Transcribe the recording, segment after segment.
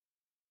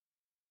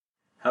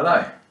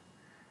Hello.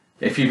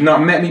 If you've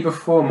not met me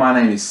before, my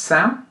name is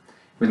Sam.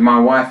 With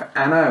my wife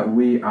Anna,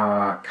 we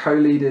are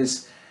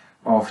co-leaders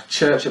of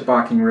Church at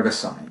Barking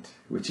Riverside,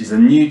 which is a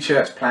new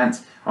church plant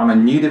on a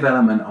new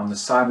development on the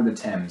side of the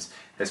Thames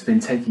that's been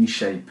taking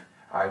shape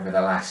over the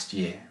last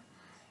year.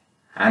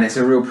 And it's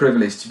a real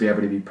privilege to be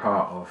able to be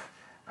part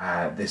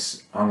of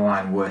this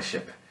online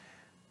worship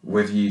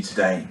with you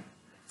today.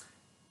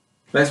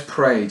 Let's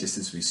pray just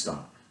as we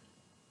start.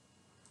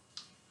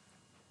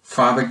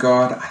 Father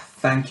God, I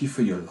thank you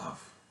for your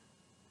love.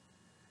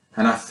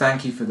 And I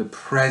thank you for the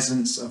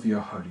presence of your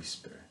Holy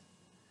Spirit.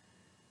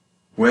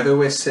 Whether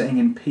we're sitting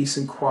in peace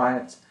and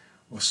quiet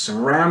or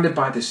surrounded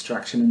by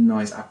distraction and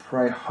noise, I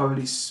pray,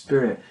 Holy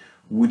Spirit,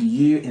 would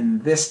you in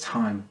this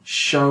time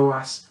show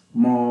us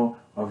more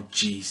of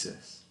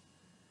Jesus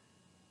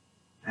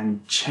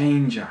and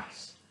change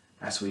us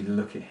as we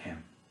look at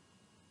him.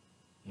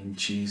 In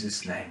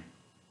Jesus' name,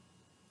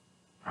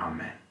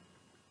 amen.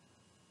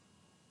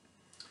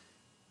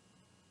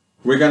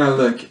 We're going to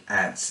look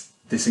at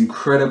this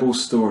incredible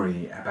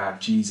story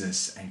about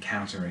Jesus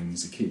encountering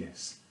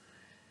Zacchaeus.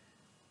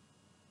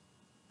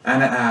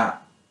 And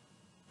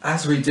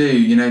as we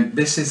do,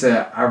 this is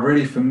a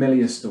really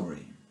familiar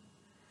story.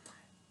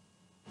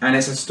 And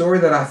it's a story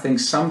that I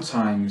think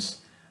sometimes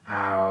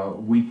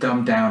we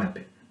dumb down a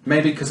bit.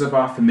 Maybe because of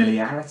our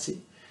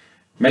familiarity.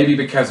 Maybe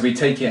because we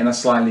take it in a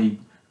slightly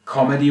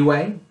comedy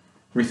way.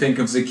 We think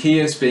of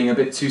Zacchaeus being a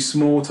bit too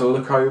small to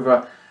look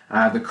over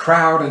the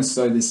crowd, and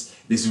so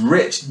this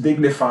rich,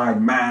 dignified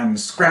man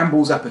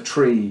scrambles up a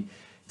tree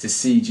to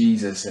see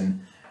Jesus.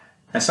 And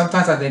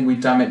sometimes I think we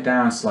dumb it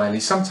down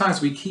slightly.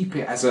 Sometimes we keep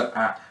it as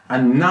a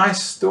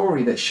nice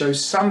story that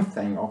shows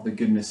something of the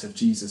goodness of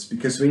Jesus,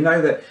 because we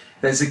know that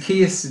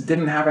Zacchaeus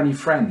didn't have any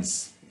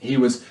friends. He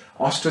was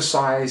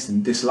ostracized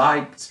and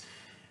disliked.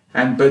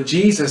 But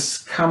Jesus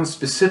comes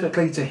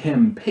specifically to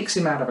him, picks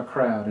him out of a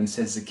crowd and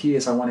says,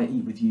 Zacchaeus, I want to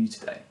eat with you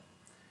today.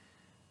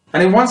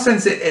 And in one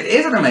sense, it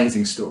is an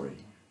amazing story.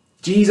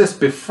 Jesus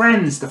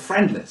befriends the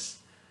friendless.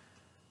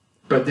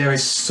 But there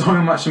is so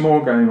much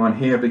more going on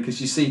here, because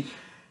you see,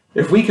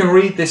 if we can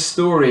read this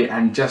story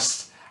and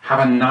just have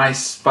a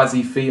nice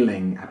fuzzy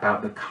feeling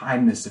about the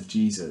kindness of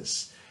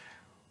Jesus,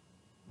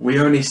 we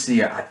only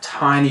see a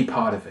tiny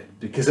part of it.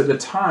 Because at the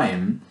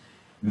time,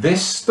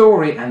 this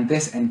story and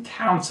this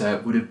encounter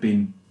would have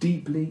been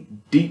deeply,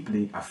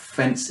 deeply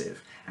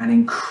offensive and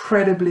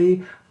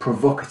incredibly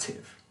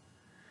provocative.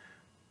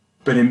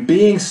 But in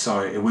being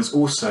so, it was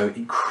also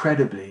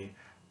incredibly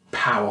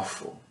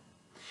powerful.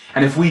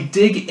 And if we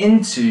dig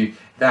into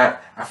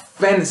that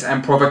offense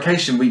and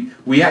provocation,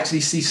 we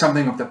actually see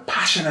something of the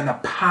passion and the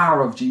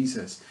power of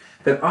Jesus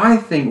that I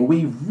think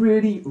we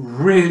really,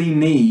 really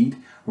need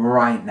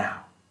right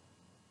now.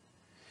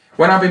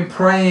 When I've been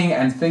praying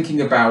and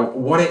thinking about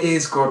what it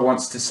is God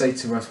wants to say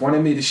to us,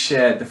 wanted me to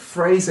share, the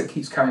phrase that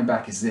keeps coming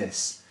back is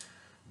this: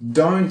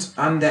 don't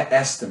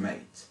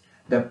underestimate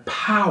the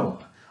power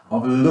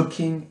of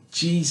looking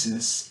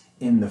Jesus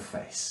in the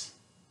face.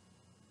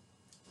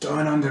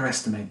 Don't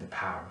underestimate the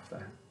power of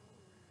that.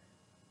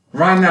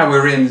 Right now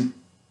we're in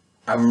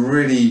a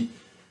really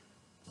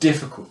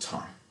difficult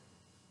time.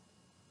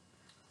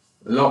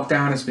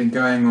 Lockdown has been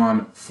going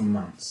on for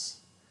months.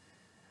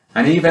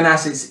 And even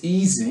as it's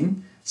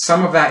easing,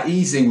 some of that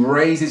easing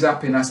raises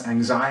up in us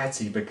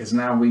anxiety, because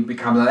now we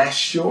become less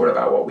sure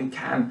about what we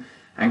can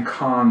and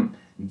can't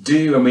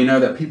do, and we know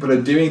that people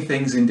are doing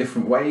things in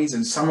different ways,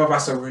 and some of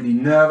us are really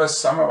nervous,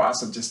 some of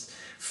us are just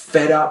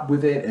fed up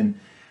with it, and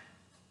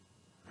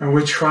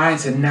we're trying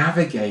to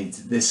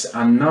navigate this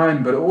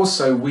unknown, but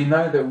also we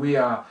know that we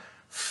are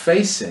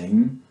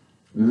facing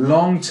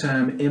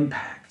long-term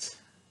impact,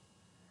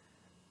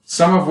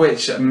 some of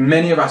which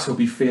many of us will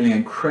be feeling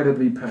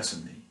incredibly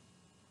personally.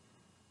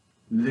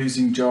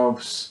 Losing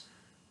jobs,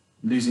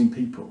 losing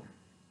people,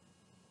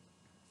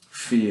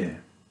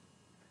 fear.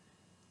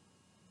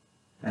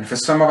 And for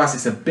some of us,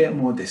 it's a bit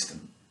more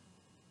distant.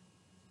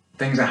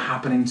 Things are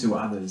happening to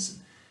others.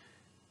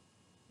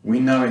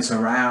 We know it's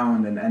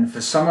around. And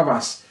for some of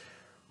us,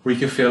 we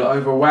can feel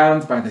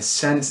overwhelmed by the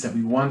sense that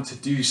we want to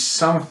do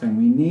something.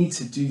 We need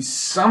to do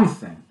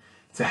something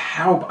to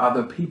help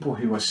other people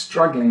who are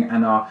struggling.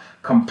 And our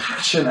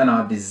compassion and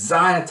our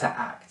desire to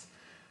act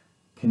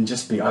can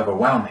just be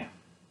overwhelming.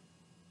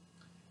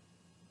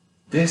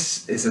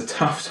 This is a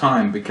tough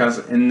time, because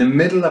in the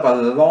middle of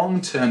a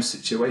long-term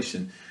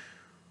situation,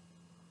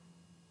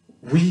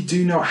 we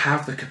do not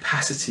have the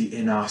capacity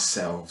in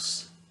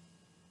ourselves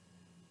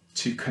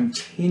to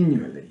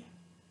continually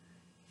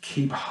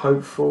keep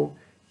hopeful,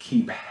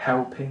 keep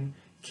helping,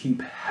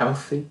 keep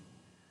healthy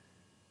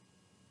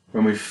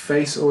when we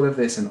face all of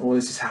this and all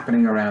this is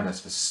happening around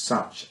us for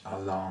such a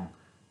long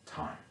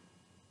time.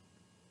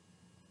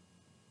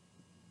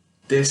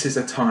 This is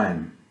a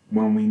time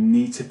when we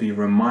need to be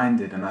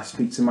reminded, and I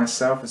speak to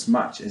myself as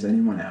much as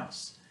anyone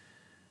else,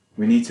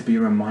 we need to be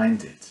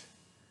reminded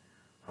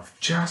of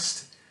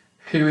just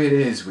who it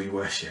is we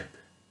worship,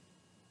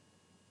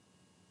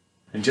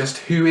 and just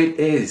who it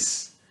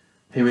is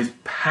who is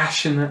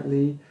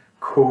passionately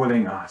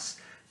calling us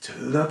to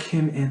look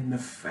him in the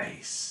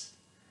face,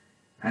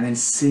 and in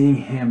seeing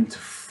him to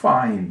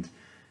find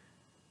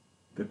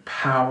the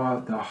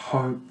power, the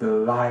hope, the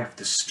life,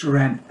 the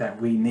strength that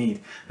we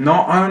need.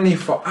 Not only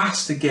for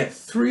us to get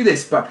through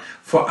this, but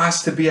for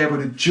us to be able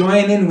to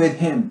join in with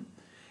him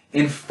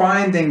in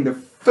finding the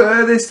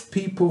furthest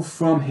people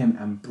from him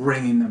and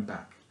bringing them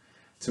back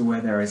to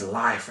where there is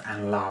life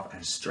and love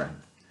and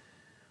strength.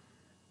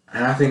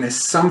 And I think there's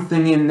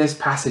something in this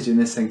passage, in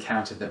this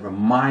encounter, that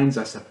reminds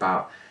us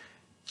about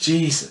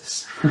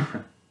Jesus.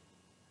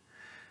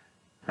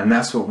 And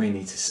that's what we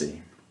need to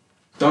see.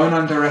 Don't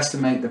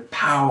underestimate the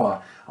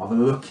power of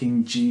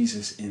looking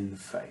Jesus in the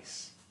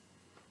face.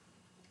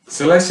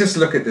 So let's just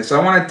look at this.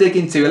 I want to dig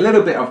into a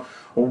little bit of,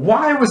 well,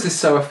 why was this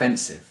so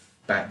offensive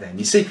back then?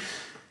 You see,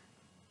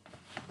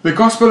 the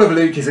Gospel of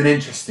Luke is an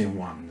interesting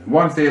one.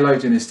 One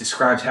theologian has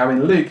described how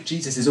in Luke,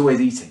 Jesus is always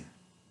eating.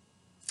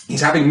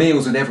 He's having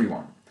meals with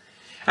everyone.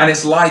 And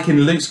it's like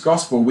in Luke's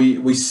Gospel,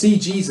 we see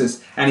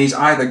Jesus and he's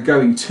either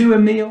going to a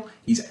meal,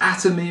 he's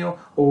at a meal,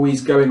 or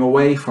he's going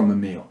away from a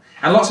meal.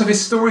 And lots of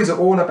his stories are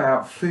all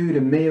about food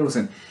and meals.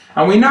 And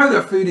we know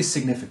that food is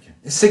significant.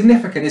 It's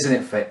significant, isn't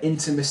it, for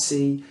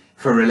intimacy,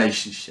 for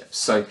relationships.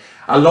 So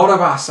a lot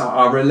of us,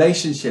 our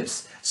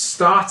relationships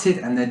started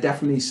and they're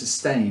definitely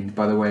sustained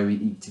by the way we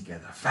eat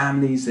together.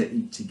 Families that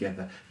eat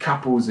together,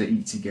 couples that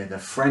eat together,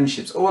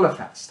 friendships, all of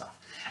that stuff.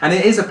 And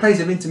it is a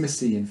place of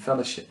intimacy and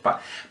fellowship.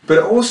 But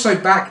also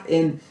back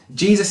in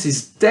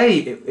Jesus' day,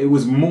 it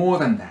was more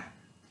than that.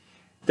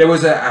 There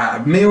was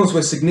meals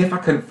were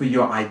significant for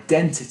your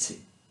identity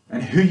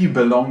and who you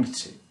belonged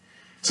to.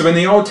 So in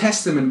the Old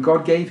Testament,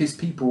 God gave his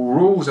people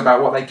rules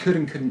about what they could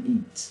and couldn't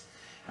eat.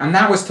 And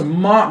that was to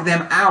mark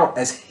them out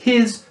as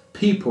his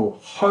people,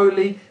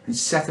 holy and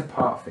set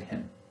apart for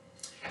him.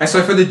 And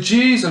so for the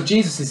Jews of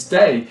Jesus'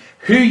 day,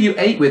 who you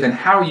ate with and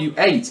how you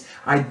ate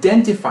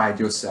identified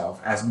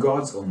yourself as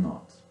God's or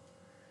not.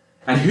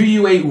 And who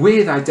you ate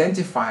with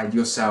identified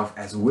yourself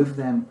as with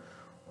them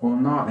or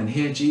not. And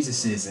here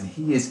Jesus is, and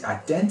he is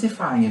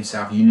identifying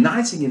himself,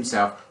 uniting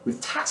himself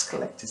with tax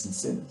collectors and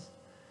sinners.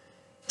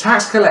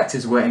 Tax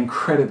collectors were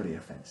incredibly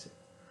offensive.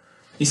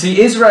 You see,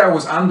 Israel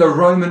was under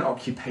Roman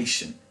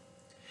occupation.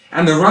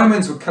 And the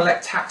Romans would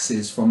collect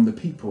taxes from the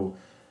people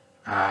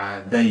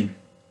they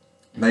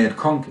had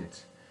conquered.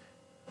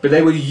 But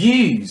they would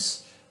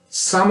use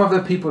some of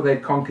the people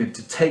they'd conquered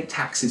to take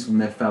taxes from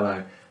their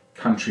fellow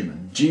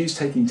countrymen. Jews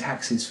taking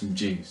taxes from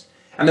Jews.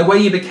 And the way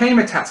you became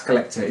a tax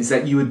collector is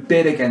that you would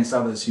bid against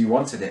others who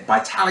wanted it by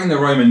telling the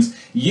Romans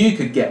you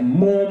could get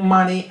more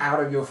money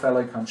out of your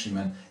fellow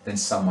countrymen than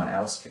someone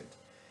else could.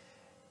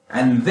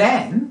 And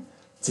then,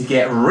 to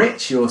get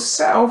rich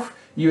yourself,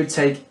 you would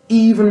take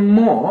even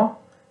more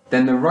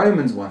than the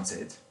Romans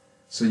wanted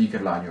so you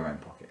could line your own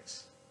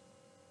pockets.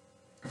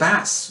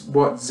 That's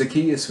what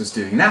Zacchaeus was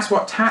doing. That's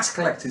what tax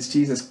collectors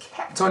Jesus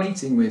kept on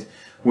eating with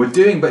were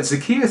doing. But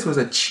Zacchaeus was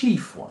a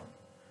chief one.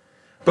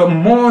 But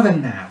more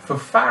than that, for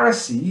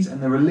Pharisees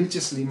and the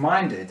religiously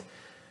minded,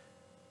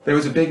 there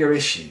was a bigger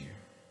issue.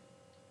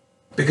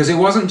 Because it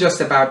wasn't just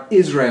about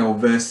Israel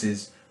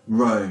versus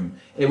Rome.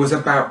 It was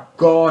about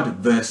God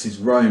versus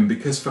Rome.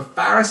 Because for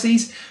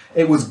Pharisees,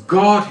 it was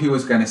God who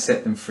was going to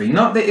set them free,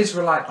 not the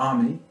Israelite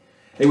army.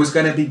 It was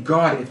going to be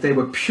God. If they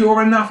were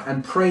pure enough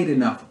and prayed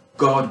enough,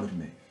 God would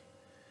move.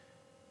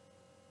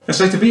 And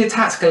so to be a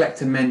tax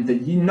collector meant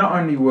that you not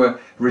only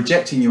were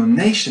rejecting your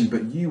nation,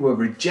 but you were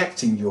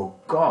rejecting your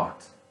God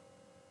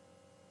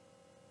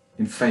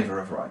in favor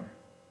of Rome,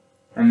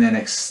 and then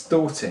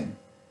extorting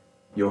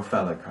your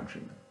fellow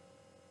countrymen.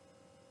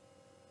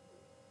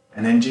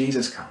 And then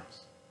Jesus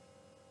comes,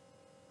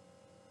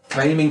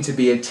 claiming to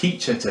be a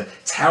teacher, to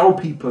tell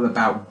people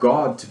about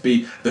God, to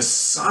be the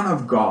Son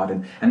of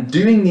God, and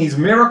doing these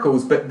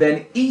miracles, but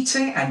then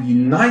eating and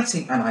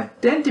uniting and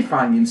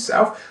identifying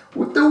himself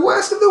with the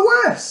worst of the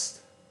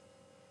worst.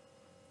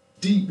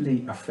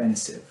 Deeply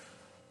offensive.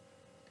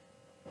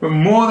 But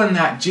more than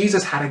that,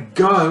 Jesus had a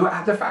go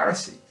at the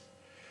Pharisees.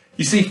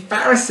 You see,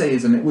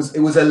 Pharisaism, it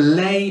was a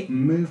lay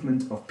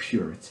movement of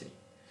purity.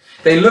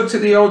 They looked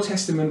at the Old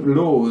Testament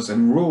laws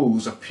and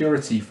rules of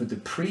purity for the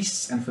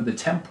priests and for the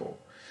temple,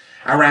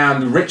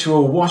 around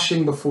ritual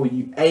washing before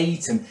you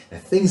ate and the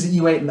things that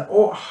you ate and a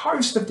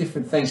host of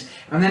different things.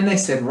 And then they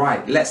said,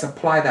 right, let's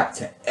apply that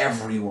to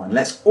everyone.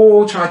 Let's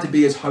all try to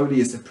be as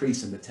holy as the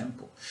priests in the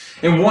temple.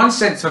 In one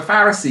sense, for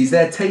Pharisees,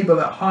 their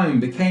table at home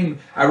became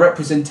a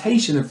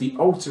representation of the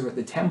altar at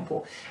the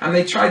temple. And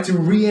they tried to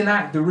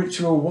reenact the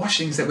ritual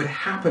washings that would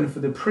happen for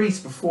the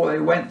priests before they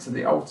went to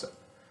the altar.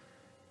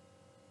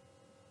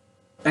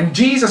 And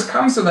Jesus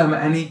comes to them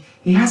and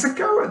he has a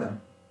go at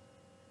them.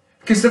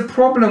 Because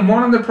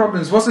one of the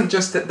problems wasn't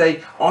just that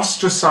they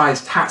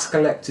ostracized tax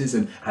collectors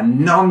and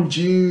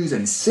non-Jews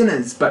and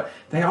sinners, but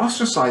they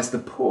ostracized the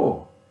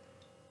poor.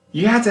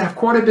 You had to have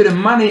quite a bit of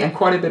money and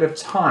quite a bit of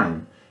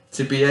time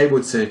to be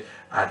able to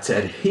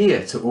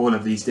adhere to all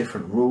of these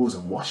different rules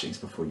and washings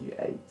before you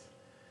ate.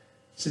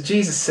 So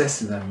Jesus says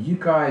to them, you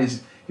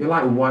guys, you're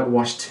like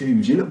whitewashed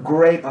tombs. You look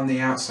great on the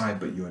outside,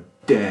 but you're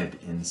dead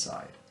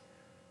inside.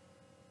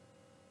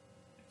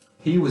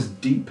 He was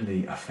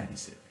deeply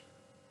offensive.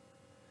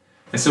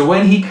 And so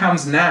when he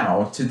comes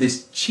now to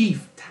this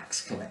chief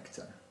tax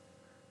collector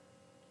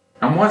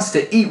and wants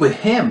to eat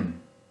with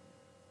him,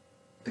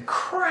 the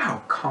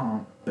crowd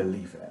can't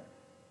believe it.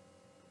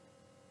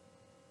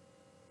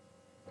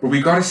 But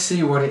we got to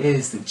see what it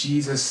is that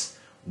Jesus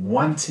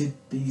wanted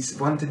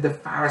the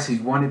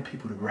Pharisees, wanted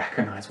people to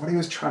recognize, what he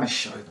was trying to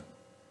show them.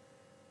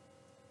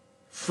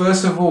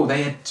 First of all,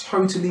 they had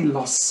totally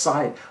lost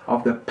sight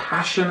of the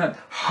passionate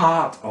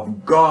heart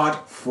of God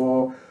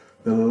for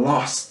the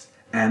lost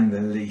and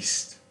the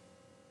least.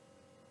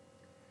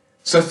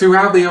 So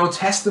throughout the Old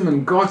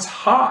Testament, God's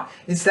heart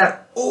is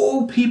that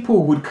all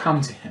people would come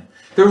to him.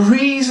 The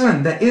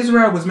reason that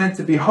Israel was meant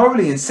to be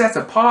holy and set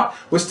apart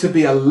was to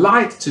be a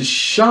light to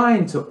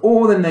shine to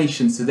all the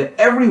nations so that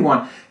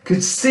everyone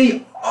could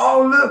see,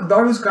 oh look,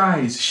 those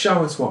guys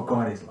show us what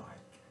God is like.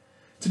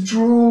 To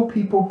draw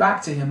people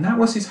back to him. That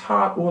was his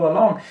heart all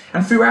along.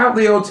 And throughout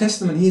the Old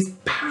Testament, he is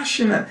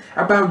passionate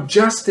about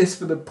justice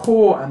for the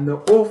poor and the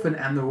orphan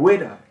and the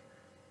widow.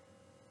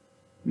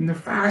 And the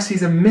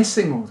Pharisees are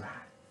missing all that.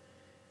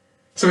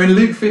 So in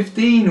Luke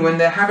 15, when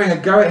they're having a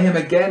go at him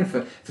again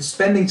for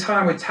spending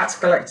time with tax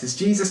collectors,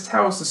 Jesus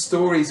tells the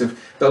stories of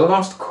the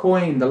lost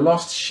coin, the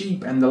lost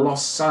sheep, and the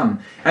lost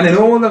son. And in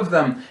all of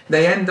them,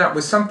 they end up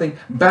with something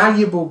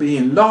valuable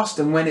being lost.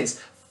 And when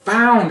it's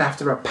found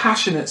after a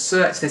passionate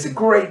search, there's a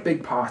great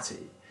big party.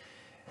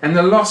 And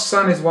the lost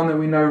son is one that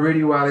we know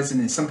really well,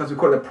 isn't it? Sometimes we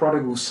call it the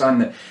prodigal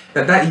son.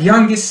 That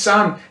youngest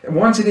son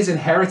wanted his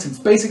inheritance,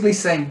 basically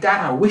saying,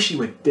 Dad, I wish you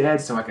were dead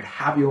so I could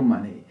have your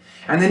money.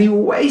 And then he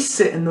wastes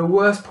it in the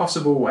worst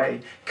possible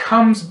way,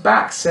 comes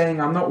back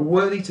saying, I'm not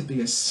worthy to be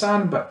a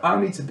son, but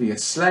only to be a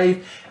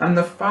slave. And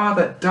the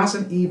father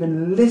doesn't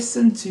even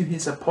listen to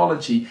his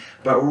apology,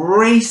 but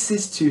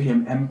races to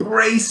him,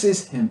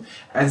 embraces him,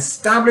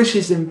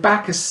 establishes him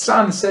back as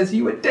son, says,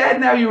 you were dead,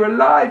 now you're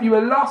alive, you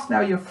were lost, now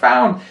you're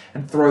found,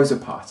 and throws a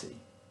party.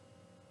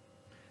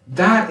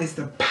 That is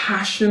the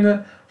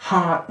passionate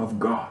heart of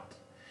God.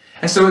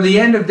 And so at the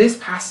end of this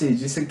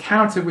passage, this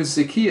encounter with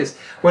Zacchaeus,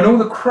 when all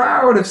the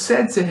crowd have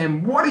said to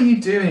him, what are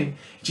you doing?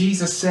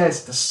 Jesus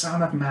says, the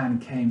Son of Man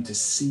came to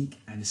seek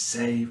and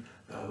save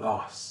the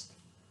lost.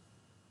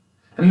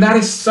 And that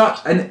is such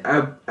an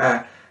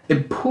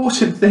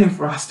important thing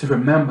for us to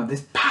remember,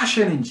 this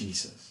passion in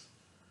Jesus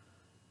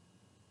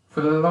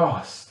for the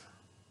lost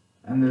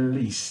and the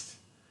least,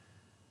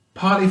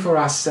 partly for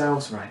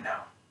ourselves right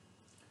now.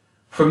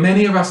 For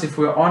many of us, if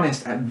we're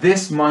honest, at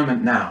this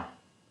moment now,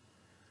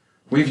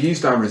 we've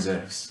used our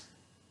reserves.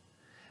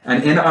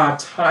 And in our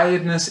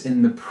tiredness,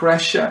 in the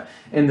pressure,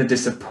 in the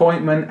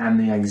disappointment and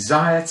the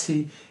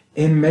anxiety,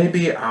 in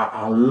maybe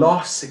our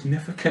loss,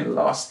 significant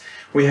loss,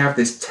 we have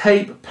this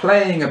tape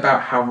playing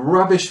about how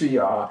rubbish we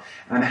are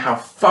and how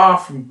far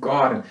from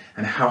God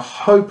and how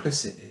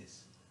hopeless it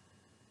is.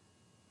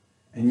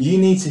 And you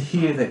need to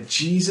hear that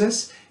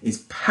Jesus is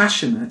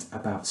passionate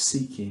about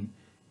seeking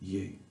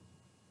you.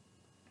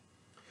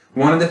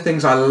 One of the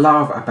things I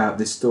love about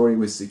this story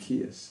with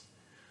Zacchaeus,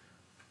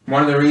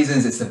 one of the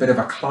reasons it's a bit of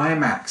a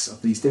climax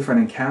of these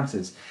different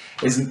encounters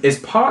is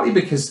partly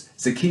because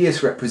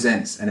Zacchaeus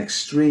represents an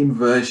extreme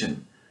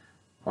version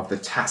of the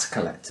tax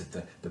collector,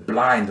 the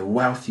blind, the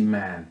wealthy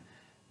man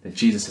that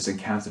Jesus has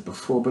encountered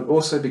before, but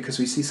also because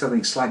we see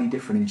something slightly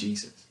different in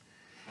Jesus.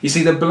 You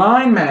see, the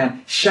blind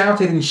man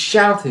shouted and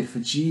shouted for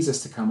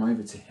Jesus to come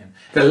over to him.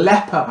 The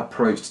leper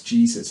approached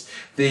Jesus.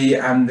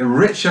 The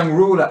rich young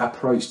ruler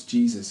approached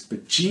Jesus.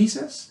 But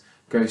Jesus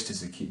goes to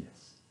Zacchaeus.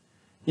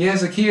 Yeah,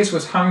 Zacchaeus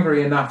was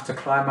hungry enough to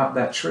climb up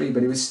that tree,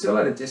 but he was still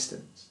at a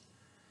distance.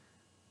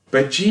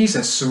 But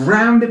Jesus,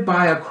 surrounded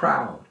by a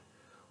crowd,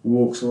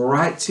 walks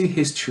right to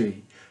his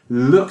tree,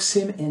 looks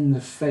him in the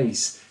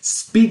face,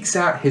 speaks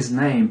out his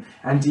name,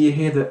 and do you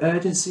hear the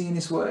urgency in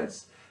his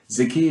words?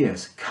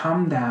 Zacchaeus,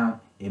 come down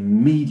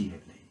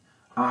immediately.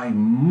 I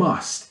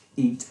must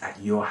eat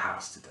at your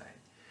house today.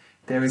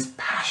 There is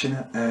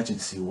passionate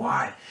urgency.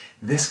 Why?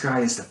 This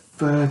guy is the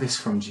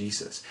furthest from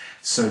Jesus.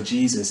 So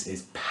Jesus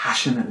is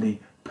passionately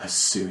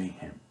pursuing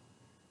him.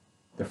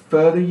 The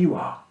further you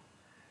are,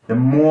 the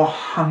more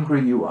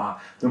hungry you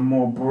are, the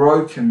more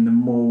broken, the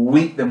more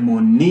weak, the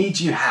more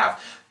need you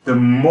have, the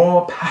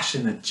more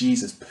passionate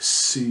Jesus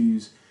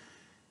pursues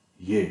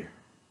you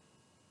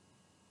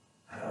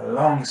and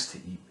longs to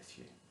eat with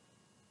you.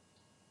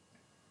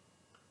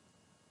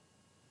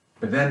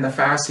 But then the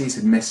Pharisees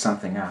had missed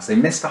something else. They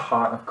missed the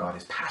heart of God,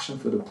 his passion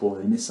for the poor.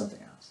 They missed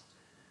something else.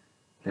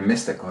 They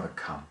missed that God had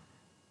come.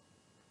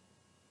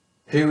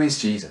 Who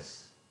is Jesus?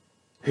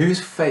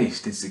 Whose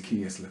face did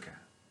Zacchaeus look at?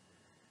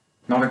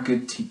 Not a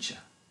good teacher.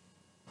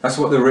 That's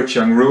what the rich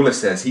young ruler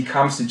says. He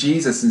comes to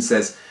Jesus and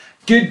says,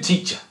 good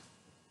teacher,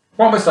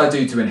 what must I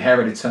do to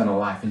inherit eternal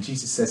life? And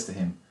Jesus says to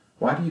him,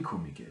 why do you call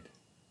me good?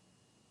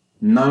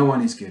 No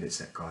one is good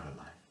except God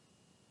alone.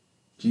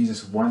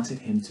 Jesus wanted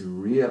him to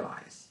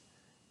realize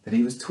that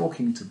he was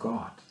talking to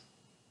God,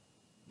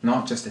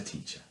 not just a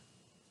teacher.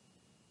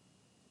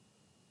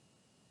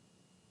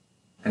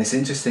 And it's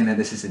interesting that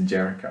this is in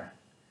Jericho.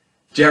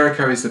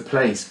 Jericho is the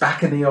place,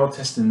 back in the Old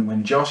Testament,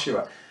 when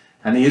Joshua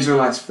And the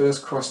Israelites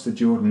first crossed the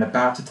Jordan,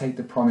 about to take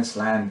the promised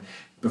land.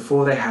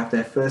 Before they have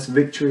their first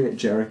victory at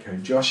Jericho,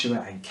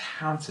 Joshua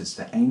encounters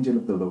the angel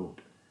of the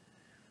Lord.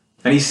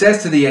 And he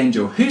says to the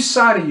angel, whose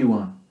side are you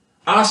on?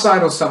 Our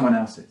side or someone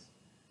else's?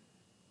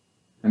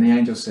 And the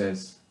angel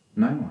says,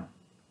 no one.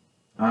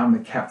 I am the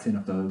captain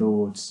of the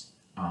Lord's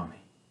army.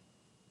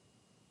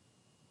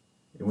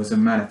 It was a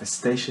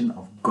manifestation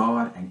of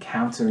God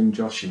encountering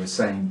Joshua,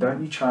 saying,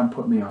 don't you try and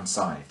put me on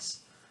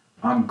sides.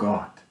 I'm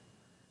God.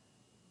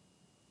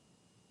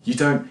 You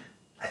don't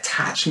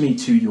attach me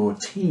to your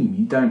team.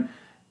 You don't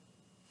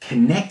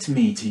connect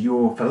me to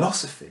your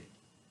philosophy.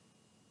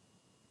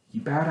 You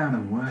bow down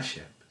and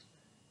worship,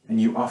 and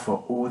you offer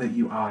all that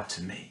you are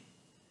to me.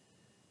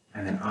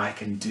 And then I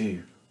can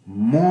do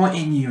more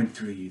in you and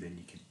through you than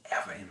you can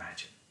ever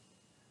imagine.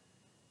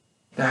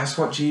 That's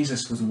what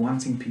Jesus was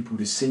wanting people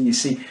to see. You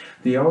see,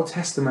 the Old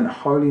Testament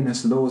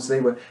holiness laws, they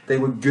were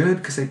good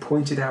because they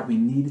pointed out we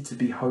needed to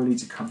be holy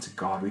to come to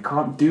God. We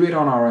can't do it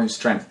on our own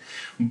strength.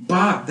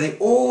 But they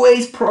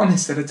always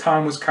promised that a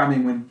time was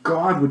coming when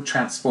God would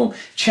transform,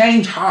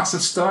 change hearts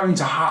of stone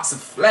to hearts of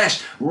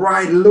flesh,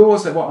 write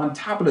laws that were on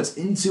tablets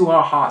into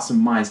our hearts and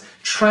minds,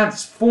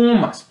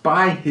 transform us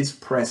by his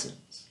presence.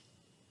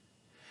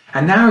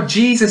 And now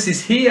Jesus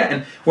is here,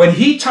 and when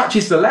he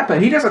touches the leper,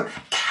 he doesn't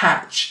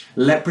catch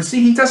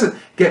leprosy. He doesn't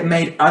get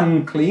made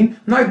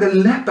unclean. No, the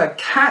leper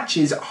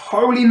catches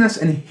holiness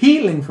and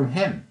healing from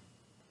him.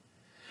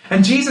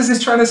 And Jesus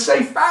is trying to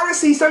say,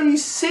 Pharisees, don't you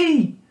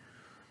see?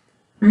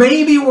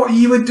 Maybe what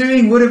you were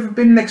doing would have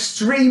been an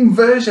extreme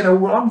version a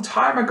long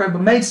time ago, but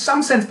made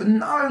some sense. But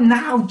no,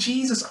 now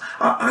Jesus,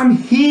 I'm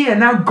here.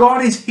 Now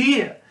God is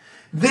here.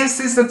 This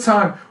is the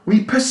time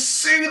we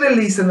pursue the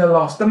least and the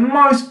lost, the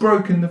most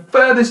broken, the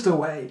furthest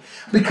away,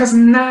 because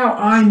now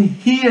I'm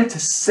here to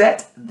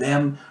set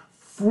them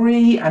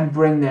free and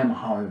bring them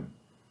home.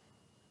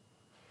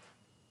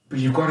 But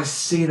you've got to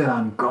see that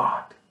I'm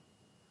God.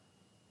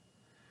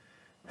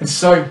 And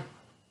so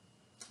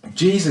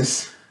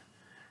Jesus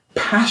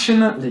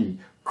passionately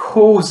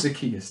calls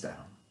Zacchaeus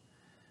down.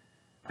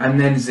 And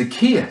then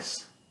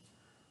Zacchaeus,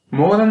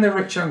 more than the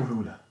rich young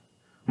ruler,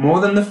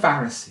 more than the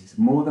Pharisees,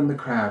 more than the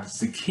crowd,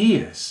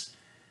 Zacchaeus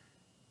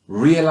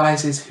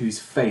realizes whose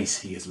face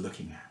he is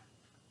looking at.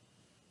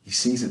 He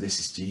sees that this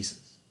is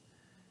Jesus.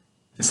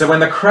 And so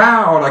when the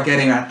crowd are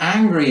getting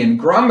angry and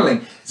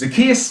grumbling,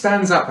 Zacchaeus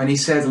stands up and he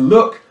says,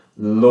 look,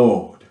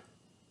 Lord.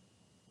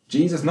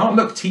 Jesus, not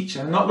look,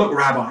 teacher, not look,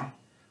 rabbi.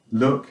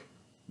 Look,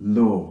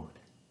 Lord.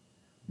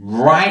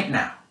 Right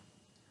now,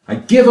 I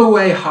give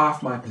away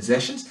half my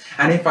possessions,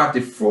 and if I've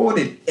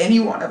defrauded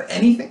anyone of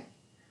anything,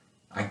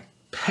 I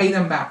pay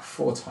them back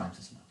 4 times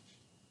as much.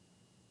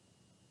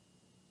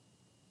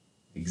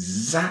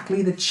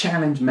 Exactly the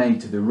challenge made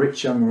to the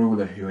rich young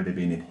ruler who had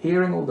been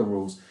adhering all the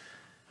rules,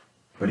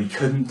 but he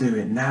couldn't do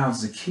it. Now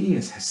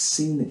Zacchaeus has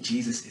seen that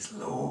Jesus is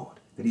Lord,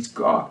 that he's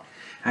God,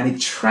 and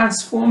it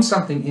transforms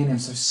something in him.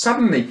 So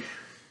suddenly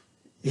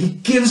he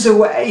gives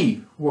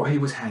away what he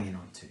was hanging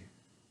on to.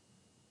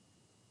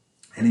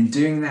 And in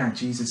doing that,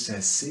 Jesus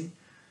says, see,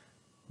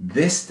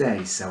 this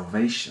day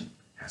salvation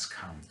has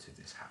come to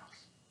this house.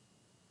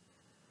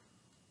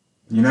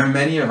 You know,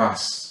 many of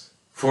us,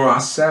 for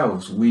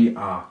ourselves, we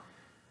are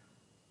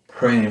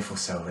praying for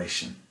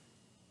salvation.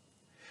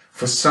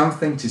 For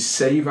something to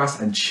save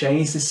us and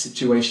change the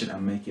situation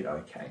and make it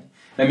okay.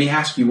 Let me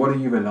ask you, what are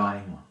you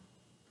relying on?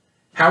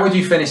 How would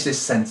you finish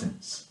this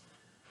sentence?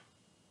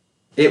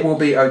 It will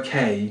be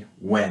okay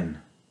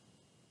when?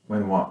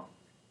 When what?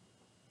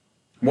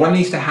 What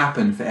needs to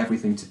happen for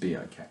everything to be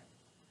okay?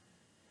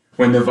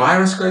 When the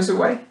virus goes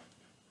away?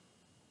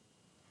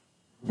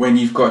 When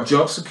you've got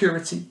job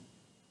security?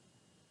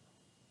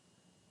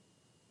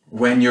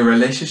 When your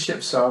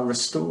relationships are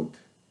restored?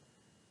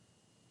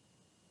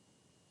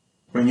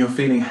 When you're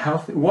feeling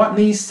healthy? What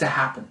needs to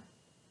happen?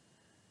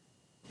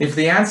 If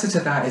the answer to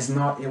that is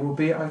not, it will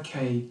be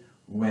okay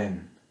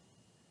when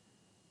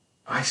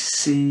I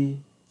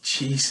see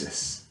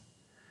Jesus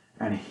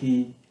and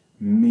he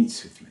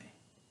meets with me.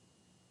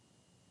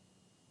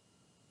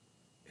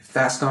 If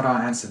that's not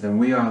our answer, then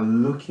we are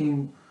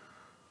looking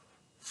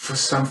for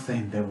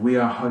something that we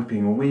are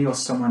hoping we or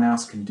someone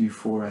else can do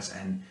for us.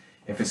 And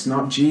if it's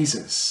not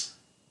Jesus,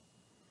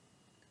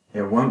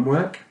 it won't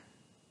work.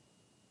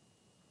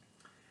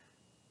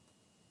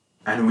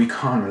 And we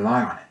can't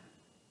rely on it.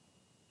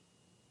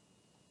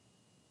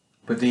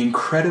 But the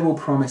incredible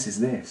promise is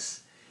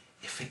this.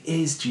 If it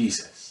is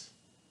Jesus,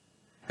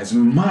 as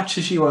much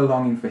as you are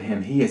longing for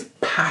him, he is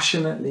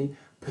passionately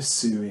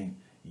pursuing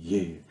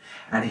you.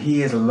 And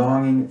he is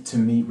longing to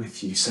meet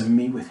with you. So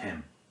meet with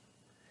him.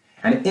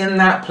 And in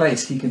that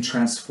place, he can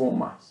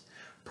transform us.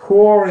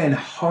 Pour in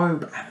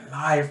hope and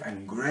life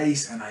and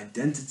grace and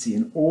identity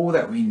and all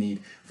that we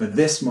need for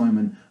this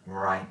moment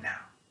right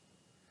now.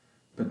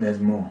 But there's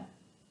more.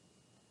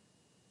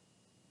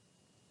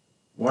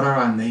 What are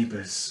our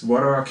neighbors?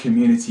 What are our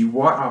community?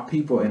 What are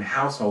people in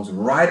households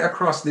right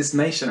across this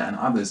nation and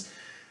others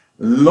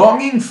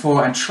longing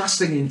for and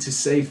trusting in to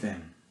save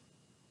them?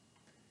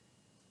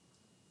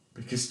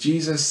 Because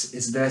Jesus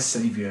is their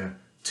Savior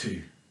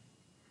too.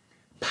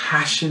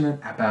 Passionate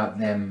about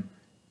them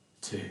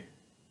too.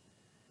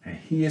 And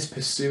he is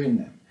pursuing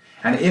them.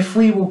 And if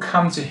we will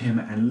come to him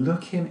and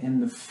look him in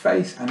the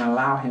face and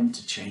allow him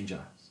to change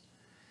us,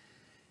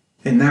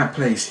 in that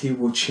place he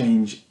will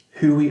change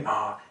who we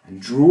are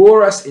and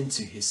draw us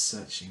into his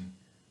searching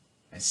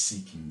and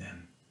seeking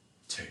them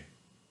too.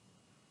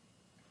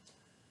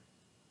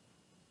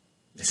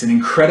 It's an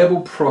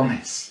incredible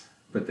promise,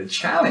 but the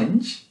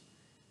challenge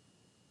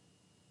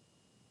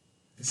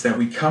is that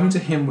we come to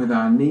him with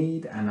our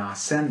need and our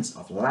sense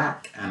of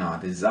lack and our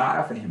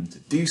desire for him to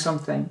do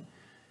something.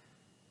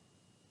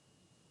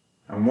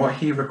 And what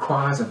he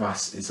requires of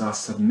us is our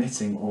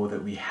submitting all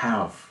that we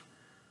have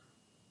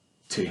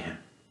to him.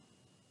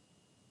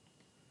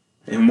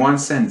 In one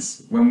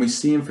sense, when we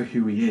see him for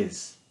who he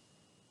is,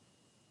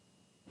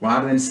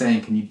 rather than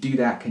saying, can you do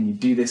that, can you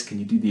do this, can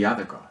you do the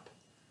other, God?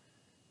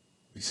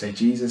 We say,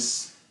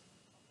 Jesus,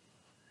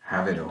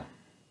 have it all.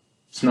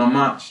 It's not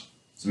much,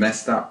 it's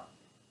messed up,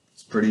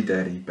 it's pretty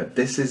dirty, but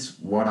this is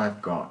what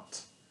I've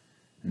got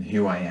and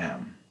who I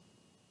am.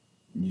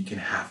 And you can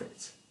have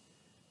it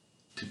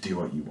to do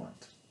what you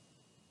want.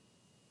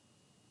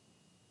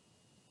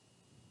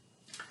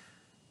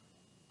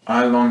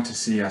 I long to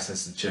see us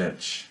as the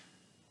church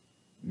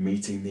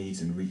meeting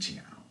needs and reaching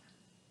out.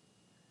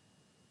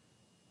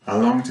 I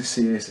long to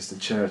see us as the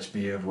church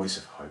be a voice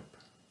of hope.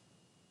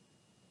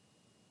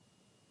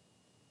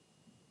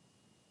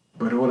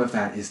 But all of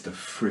that is the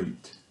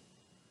fruit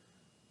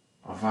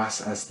of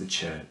us as the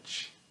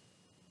church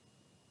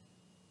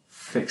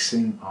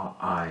fixing our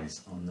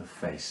eyes on the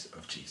face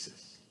of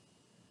Jesus.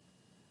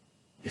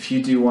 If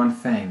you do one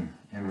thing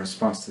in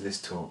response to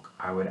this talk,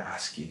 I would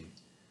ask you,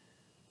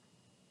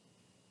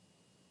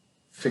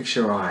 fix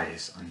your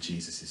eyes on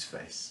Jesus'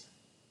 face.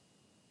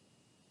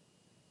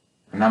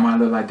 And that might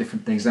look like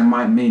different things. That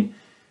might mean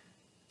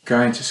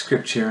going to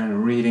scripture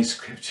and reading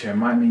scripture. It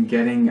might mean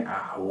getting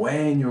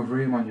away in your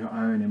room on your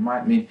own. It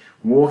might mean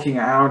walking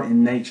out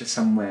in nature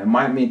somewhere. It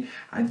might mean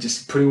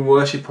just putting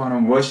worship on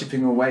and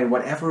worshiping away,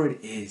 whatever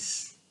it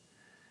is.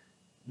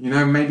 You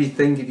know, maybe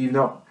think if you've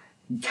not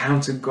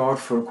encountered God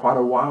for quite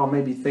a while,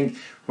 maybe think,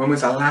 when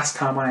was the last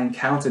time I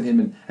encountered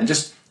him? And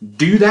just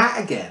do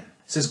that again.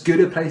 It's as good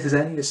a place as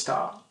any to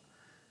start.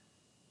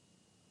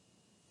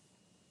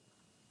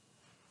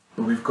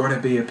 But we've got to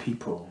be a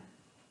people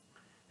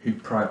who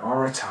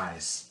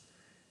prioritize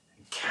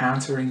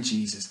encountering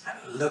Jesus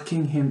and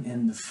looking him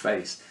in the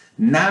face,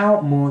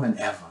 now more than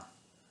ever,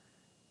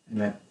 and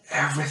let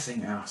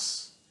everything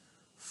else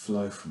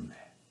flow from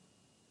there.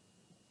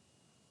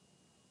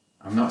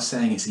 I'm not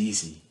saying it's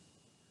easy,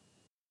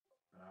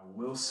 but I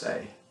will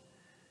say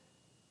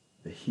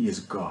that he is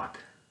God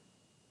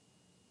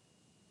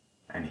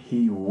and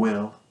he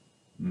will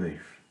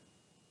move.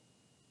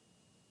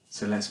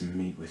 So let's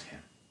meet with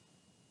him.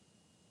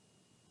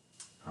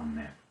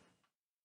 Amen.